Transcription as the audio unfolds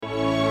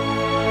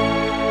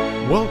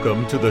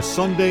Welcome to the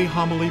Sunday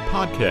Homily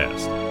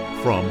Podcast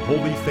from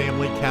Holy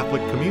Family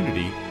Catholic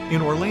Community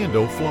in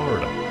Orlando,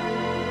 Florida.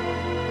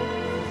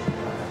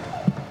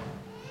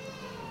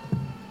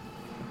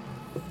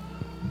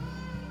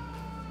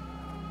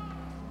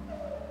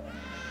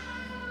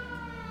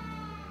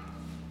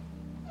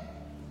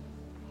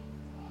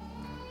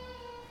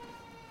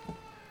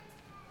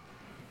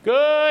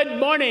 Good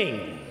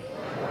morning.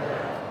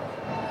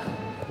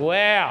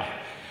 Well,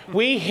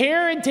 we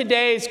hear in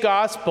today's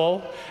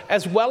gospel,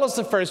 as well as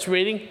the first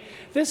reading,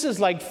 this is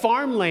like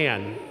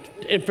farmland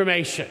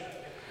information.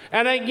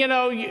 And,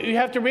 you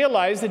have to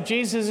realize that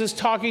Jesus is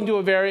talking to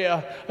a very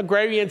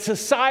agrarian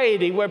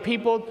society where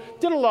people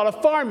did a lot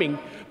of farming.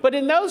 But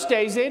in those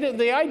days,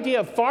 the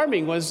idea of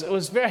farming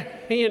was very,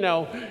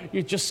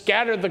 you just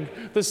scatter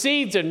the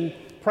seeds and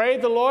pray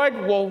the Lord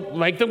will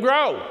make them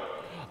grow.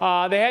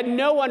 They had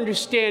no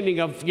understanding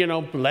of,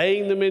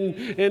 laying them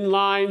in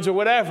lines or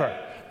whatever.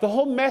 The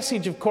whole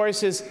message, of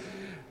course, is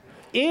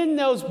in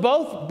those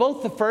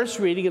both the first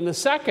reading and the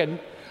second,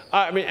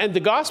 and the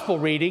gospel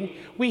reading,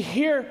 we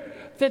hear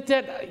that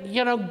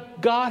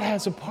God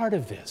has a part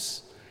of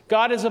this.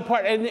 God is a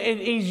part, and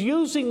he's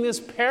using this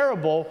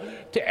parable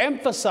to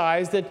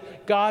emphasize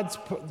that God's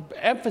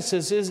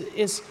emphasis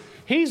is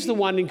he's the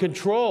one in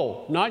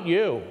control, not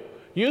you.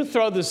 You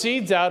throw the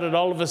seeds out, and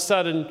all of a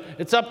sudden,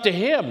 it's up to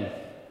him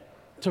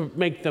to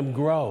make them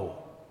grow.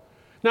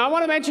 Now, I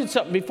want to mention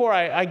something before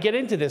I get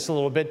into this a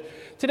little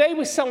bit. Today,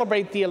 we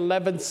celebrate the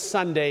 11th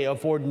Sunday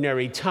of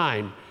Ordinary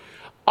Time.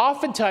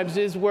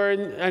 Oftentimes, we're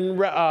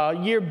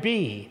in year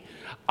B.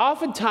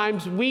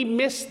 Oftentimes, we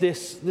miss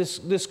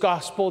this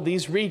gospel,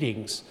 these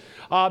readings,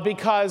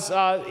 because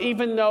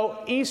even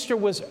though Easter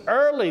was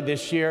early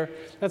this year,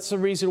 that's the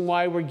reason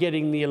why we're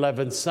getting the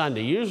 11th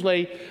Sunday.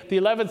 Usually, the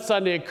 11th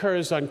Sunday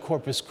occurs on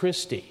Corpus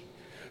Christi.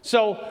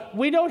 So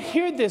we don't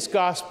hear this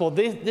gospel,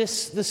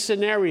 this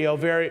scenario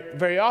very,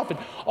 very often.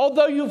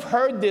 Although you've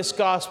heard this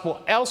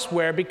gospel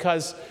elsewhere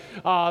because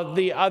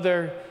the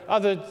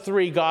other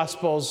three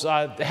gospels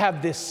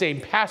have this same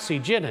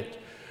passage in it.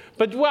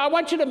 But I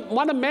want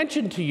to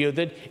mention to you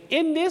that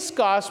in this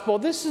gospel,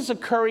 this is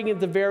occurring at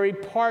the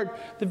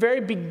very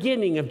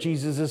beginning of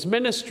Jesus'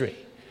 ministry.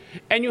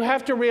 And you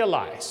have to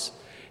realize,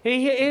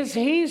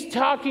 he's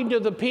talking to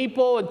the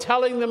people and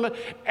telling them,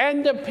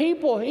 and the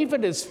people,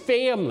 even his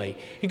family.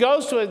 He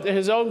goes to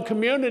his own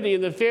community,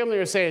 and the family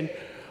are saying,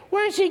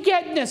 where's he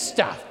getting this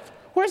stuff?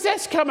 Where's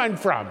this coming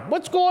from?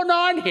 What's going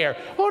on here?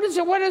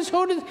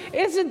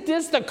 Isn't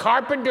this the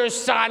carpenter's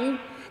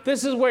son?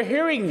 We're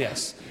hearing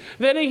this.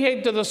 Then he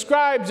came to the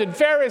scribes and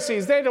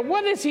Pharisees. They know,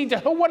 what does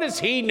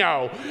he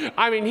know?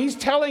 I mean, he's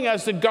telling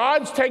us that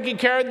God's taking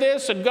care of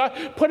this and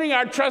God putting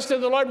our trust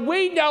in the Lord.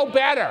 We know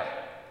better,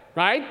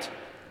 right?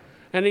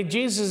 And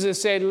Jesus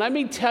is saying, let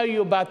me tell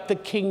you about the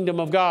kingdom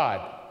of God.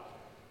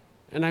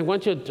 And I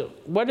want you to,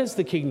 what is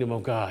the kingdom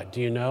of God? Do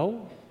you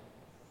know?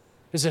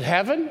 Is it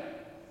heaven?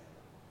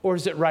 Or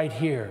is it right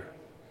here?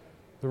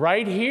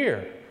 Right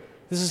here.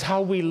 This is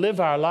how we live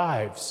our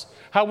lives,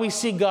 how we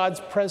see God's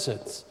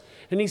presence.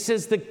 And he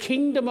says the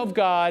kingdom of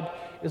God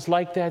is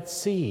like that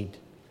seed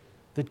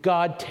that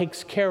God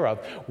takes care of.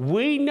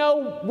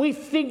 We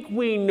think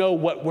we know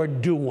what we're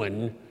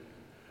doing.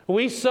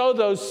 We sow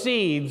those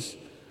seeds,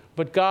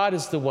 but God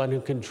is the one who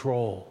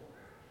controls.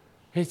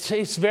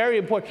 It's very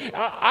important.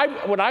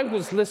 When I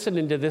was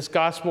listening to this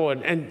gospel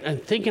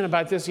and thinking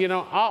about this,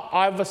 all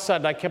of a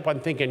sudden I kept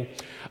on thinking,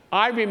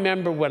 I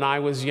remember when I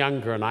was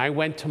younger and I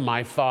went to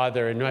my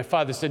father, and my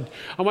father said,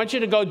 I want you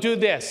to go do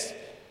this.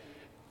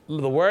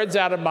 The words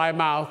out of my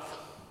mouth,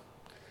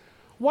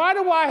 why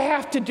do I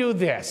have to do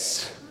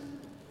this?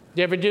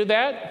 You ever do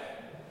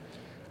that?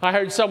 I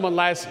heard someone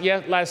last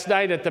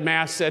night at the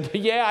Mass said,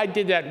 yeah, I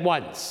did that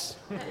once.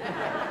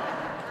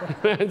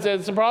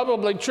 It's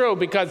probably true,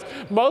 because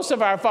most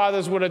of our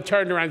fathers would have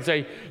turned around and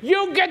say,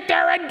 you get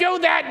there and do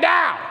that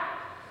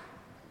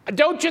now.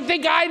 Don't you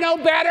think I know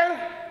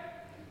better?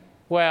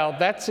 Well,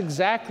 that's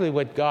exactly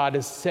what God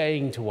is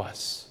saying to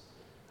us.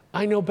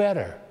 I know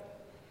better.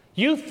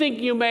 You think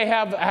you may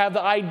have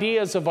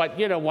ideas of what,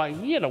 we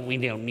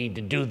don't need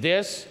to do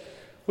this.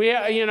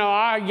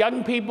 Our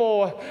young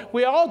people,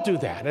 we all do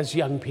that as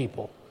young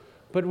people.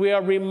 But we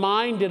are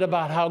reminded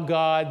about how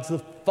God, the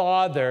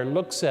Father,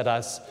 looks at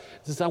us and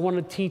says, I want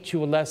to teach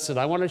you a lesson.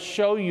 I want to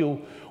show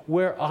you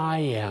where I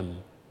am.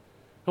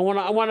 I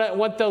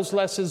want those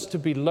lessons to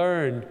be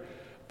learned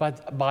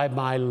by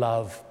my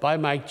love, by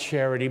my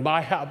charity,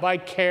 my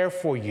care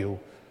for you.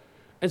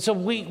 And so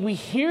we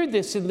hear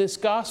this in this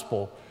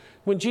gospel.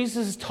 When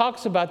Jesus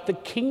talks about the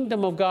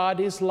kingdom of God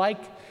is like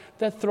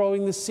that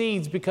throwing the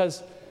seeds,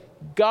 because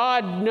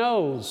God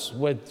knows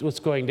what's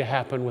going to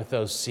happen with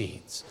those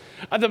seeds.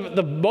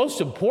 The most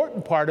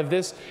important part of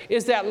this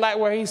is that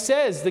where he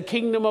says the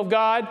kingdom of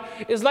God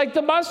is like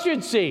the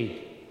mustard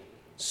seed,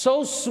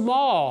 so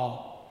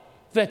small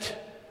that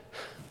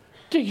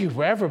do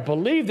you ever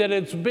believe that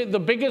it's the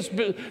biggest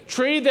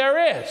tree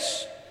there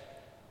is?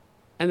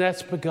 And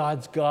that's what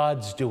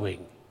God's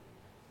doing.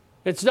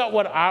 It's not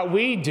what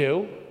we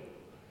do.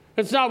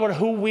 It's not what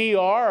who we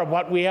are or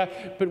what we have,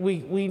 but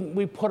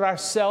we put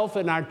ourselves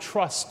and our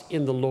trust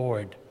in the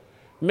Lord,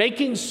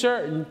 making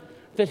certain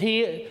that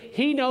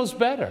He knows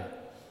better.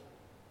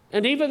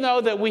 And even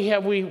though that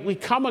we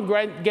come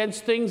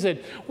against things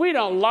that we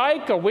don't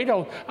like,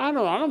 or I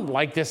don't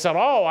like this at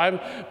all,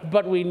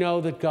 but we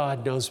know that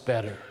God knows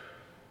better.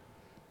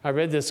 I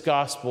read this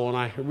gospel and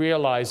I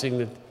realizing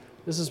that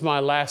this is my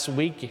last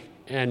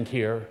weekend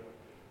here.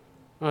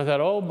 I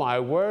thought, oh my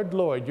word,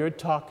 Lord, you're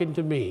talking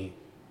to me.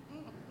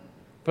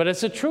 But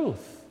it's the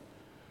truth.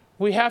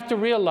 We have to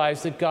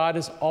realize that God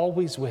is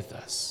always with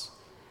us.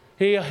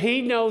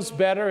 He knows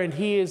better, and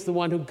He is the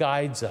one who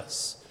guides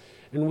us.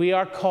 And we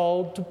are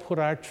called to put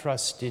our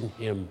trust in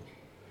Him.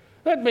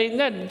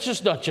 That's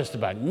just not just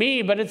about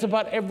me, but it's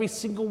about every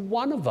single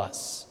one of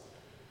us.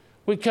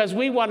 Because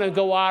we want to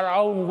go our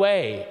own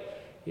way.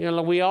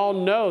 We all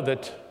know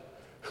that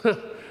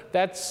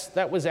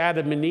that was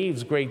Adam and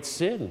Eve's great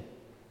sin.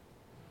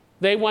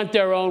 They went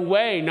their own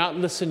way, not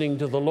listening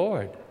to the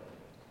Lord.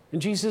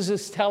 And Jesus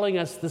is telling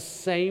us the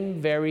same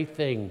very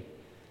thing.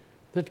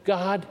 That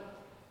God,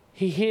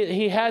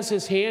 He has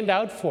His hand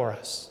out for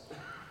us.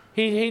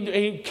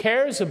 He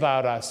cares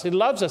about us. He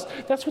loves us.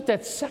 That's what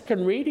that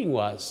second reading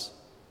was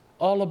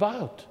all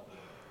about.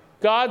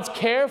 God's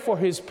care for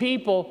His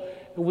people,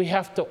 and we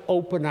have to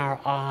open our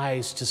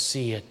eyes to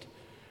see it.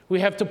 We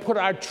have to put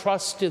our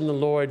trust in the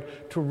Lord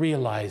to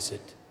realize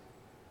it.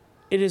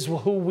 It is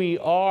who we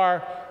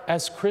are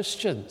as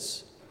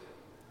Christians.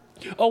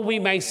 Oh, we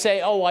may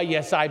say, oh,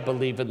 yes, I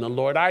believe in the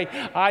Lord.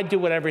 I do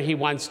whatever He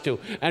wants to.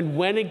 And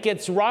when it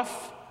gets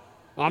rough,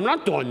 I'm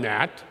not doing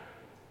that.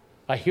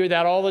 I hear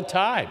that all the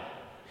time.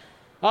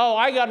 Oh,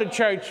 I go to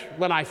church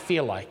when I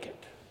feel like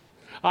it.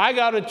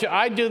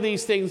 I do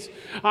these things,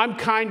 I'm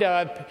kind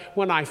of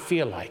when I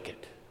feel like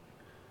it.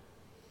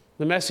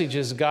 The message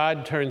is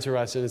God turns to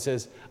us and it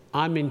says,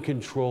 I'm in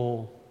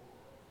control.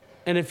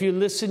 And if you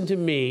listen to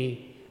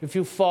me, if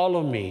you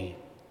follow me,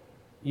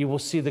 you will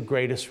see the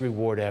greatest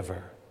reward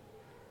ever.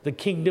 The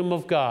kingdom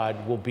of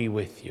God will be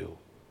with you.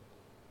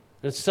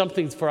 It's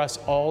something for us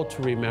all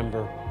to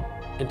remember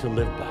and to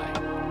live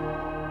by.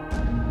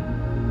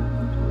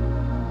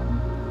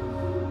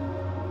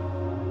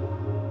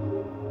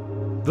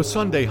 The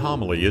Sunday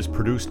Homily is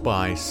produced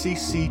by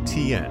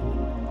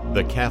CCTN,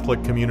 the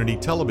Catholic Community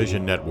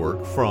Television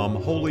Network from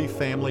Holy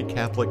Family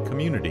Catholic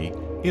Community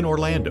in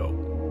Orlando.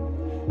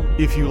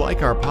 If you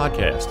like our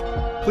podcast,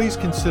 please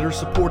consider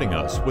supporting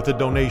us with a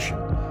donation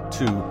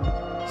to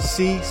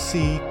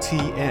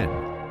CCTN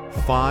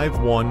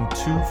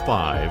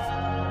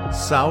 5125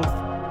 South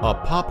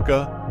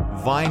Apopka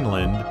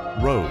Vineland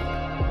Road,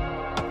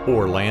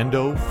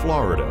 Orlando,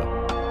 Florida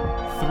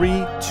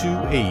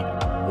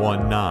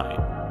 32819.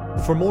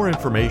 For more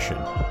information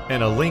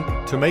and a link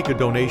to make a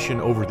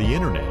donation over the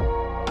internet,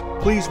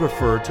 please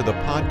refer to the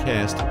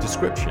podcast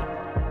description.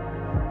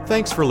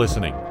 Thanks for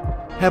listening.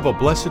 Have a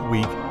blessed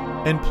week,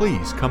 and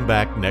please come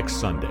back next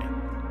Sunday.